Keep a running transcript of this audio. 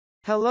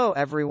Hello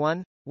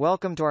everyone,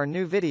 welcome to our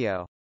new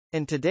video.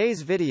 In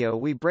today's video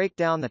we break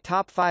down the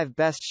top 5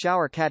 best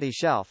shower caddy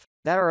shelf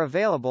that are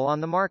available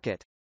on the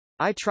market.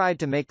 I tried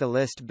to make the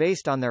list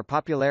based on their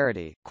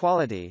popularity,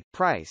 quality,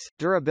 price,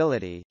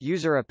 durability,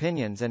 user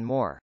opinions and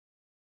more.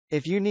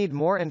 If you need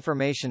more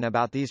information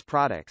about these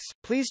products,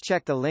 please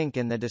check the link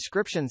in the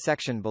description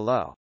section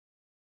below.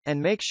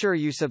 And make sure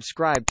you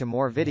subscribe to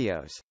more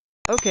videos.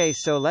 Okay,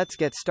 so let's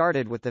get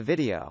started with the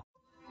video.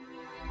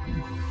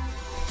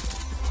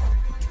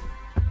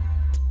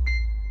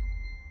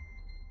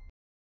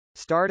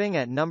 Starting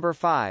at number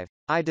 5,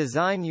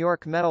 iDesign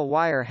York Metal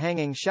Wire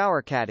Hanging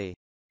Shower Caddy.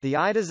 The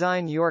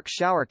iDesign York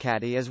Shower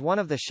Caddy is one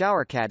of the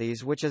shower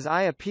caddies which is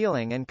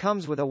eye-appealing and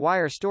comes with a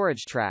wire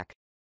storage track.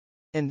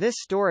 In this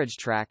storage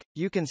track,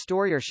 you can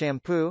store your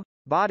shampoo,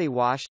 body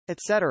wash,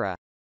 etc.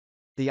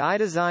 The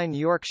iDesign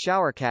York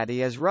Shower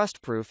Caddy is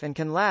rust-proof and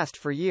can last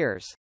for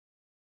years.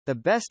 The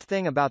best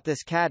thing about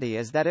this caddy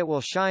is that it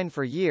will shine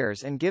for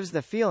years and gives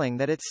the feeling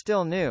that it's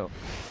still new.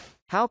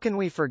 How can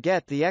we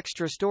forget the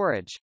extra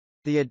storage?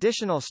 The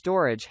additional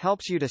storage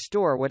helps you to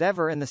store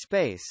whatever in the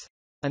space.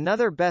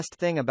 Another best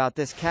thing about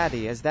this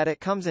caddy is that it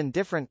comes in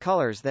different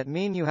colors that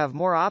mean you have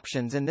more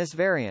options in this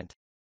variant.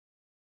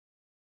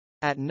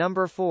 At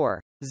number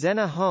 4,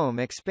 Zenna Home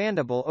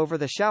Expandable Over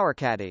the Shower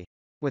Caddy.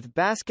 With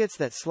baskets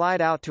that slide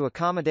out to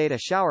accommodate a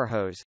shower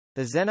hose,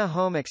 the Zenna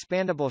Home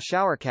Expandable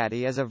Shower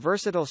Caddy is a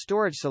versatile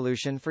storage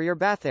solution for your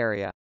bath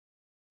area.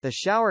 The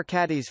shower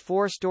caddy's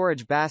 4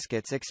 storage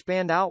baskets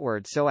expand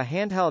outward so a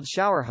handheld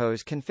shower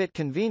hose can fit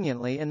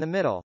conveniently in the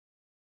middle.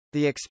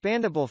 The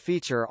expandable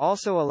feature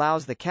also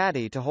allows the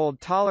caddy to hold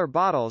taller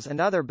bottles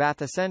and other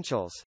bath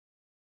essentials.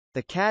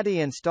 The caddy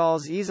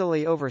installs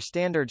easily over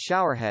standard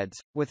shower heads,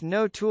 with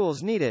no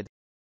tools needed.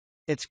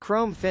 Its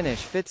chrome finish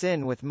fits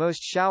in with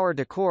most shower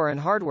decor and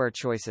hardware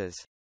choices.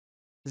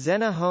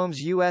 Zenna Home's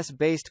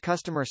US-based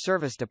customer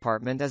service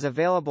department is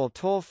available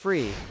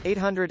toll-free,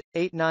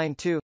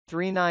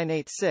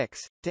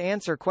 800-892-3986, to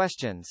answer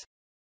questions.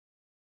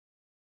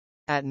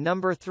 At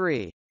number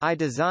 3,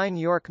 iDesign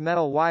York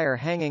Metal Wire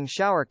Hanging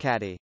Shower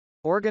Caddy.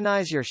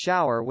 Organize your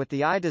shower with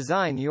the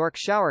iDesign York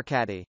Shower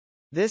Caddy.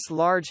 This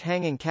large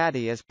hanging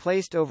caddy is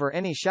placed over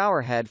any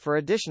shower head for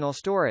additional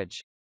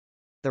storage.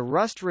 The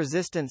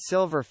rust-resistant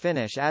silver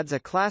finish adds a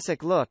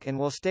classic look and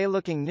will stay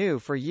looking new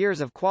for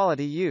years of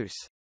quality use.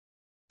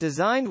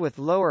 Designed with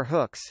lower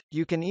hooks,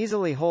 you can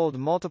easily hold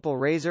multiple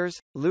razors,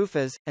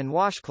 loofahs, and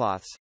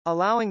washcloths,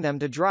 allowing them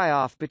to dry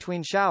off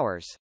between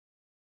showers.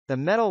 The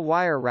metal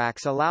wire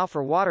racks allow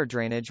for water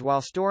drainage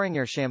while storing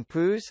your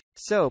shampoos,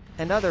 soap,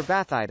 and other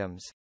bath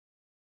items.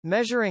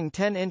 Measuring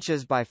 10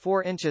 inches by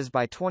 4 inches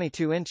by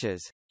 22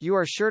 inches, you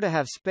are sure to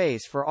have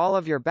space for all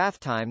of your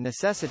bathtime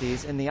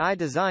necessities in the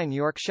iDesign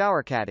York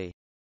Shower Caddy.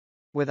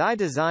 With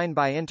iDesign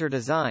by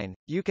InterDesign,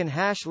 you can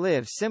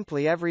live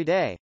simply every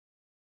day.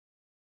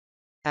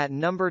 At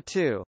number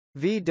 2,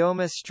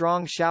 Vdomus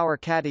Strong Shower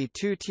Caddy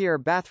 2-tier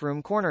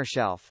Bathroom Corner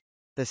Shelf.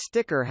 The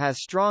sticker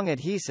has strong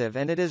adhesive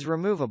and it is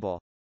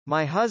removable.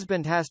 My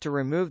husband has to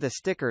remove the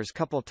stickers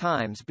couple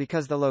times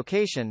because the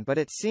location, but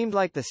it seemed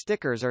like the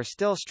stickers are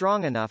still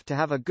strong enough to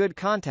have a good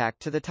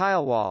contact to the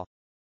tile wall.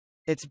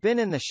 It's been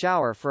in the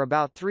shower for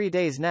about 3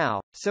 days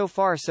now, so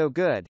far so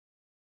good.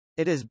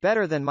 It is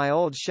better than my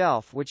old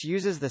shelf which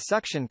uses the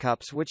suction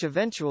cups which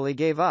eventually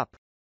gave up.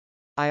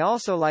 I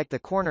also like the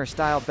corner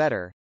style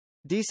better.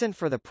 Decent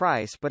for the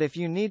price, but if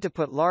you need to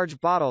put large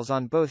bottles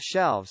on both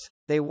shelves,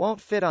 they won't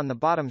fit on the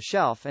bottom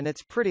shelf and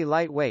it's pretty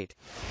lightweight.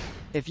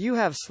 If you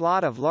have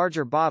slot of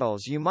larger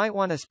bottles you might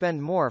want to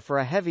spend more for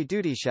a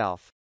heavy-duty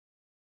shelf.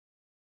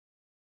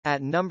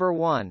 At number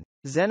 1,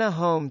 Zenna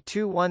Home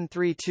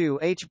 2132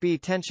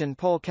 HB Tension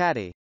Pole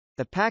Caddy.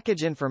 The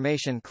package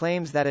information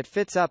claims that it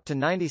fits up to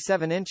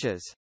 97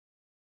 inches.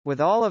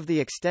 With all of the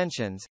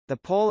extensions, the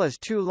pole is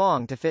too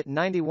long to fit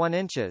 91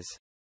 inches.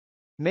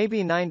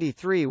 Maybe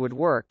 93 would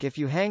work if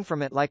you hang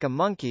from it like a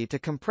monkey to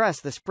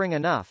compress the spring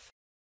enough.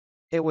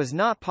 It was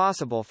not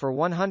possible for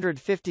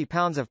 150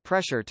 pounds of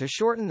pressure to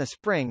shorten the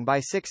spring by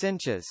 6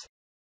 inches.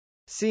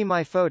 See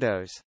my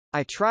photos.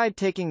 I tried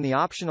taking the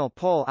optional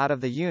pole out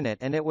of the unit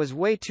and it was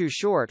way too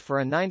short for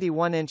a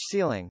 91-inch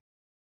ceiling.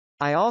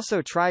 I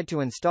also tried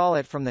to install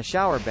it from the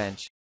shower bench,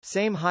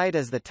 same height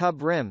as the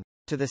tub rim,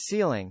 to the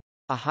ceiling,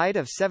 a height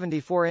of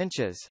 74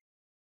 inches.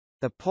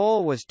 The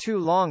pole was too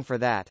long for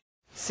that.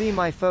 See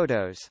my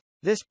photos.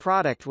 This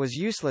product was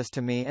useless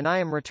to me and I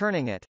am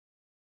returning it.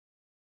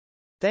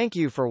 Thank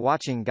you for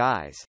watching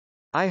guys.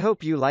 I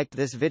hope you liked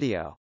this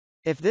video.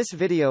 If this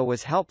video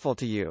was helpful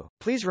to you,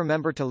 please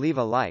remember to leave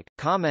a like,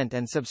 comment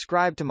and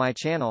subscribe to my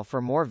channel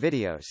for more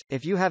videos.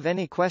 If you have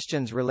any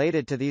questions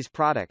related to these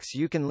products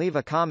you can leave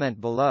a comment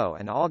below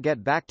and I'll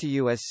get back to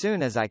you as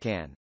soon as I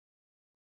can.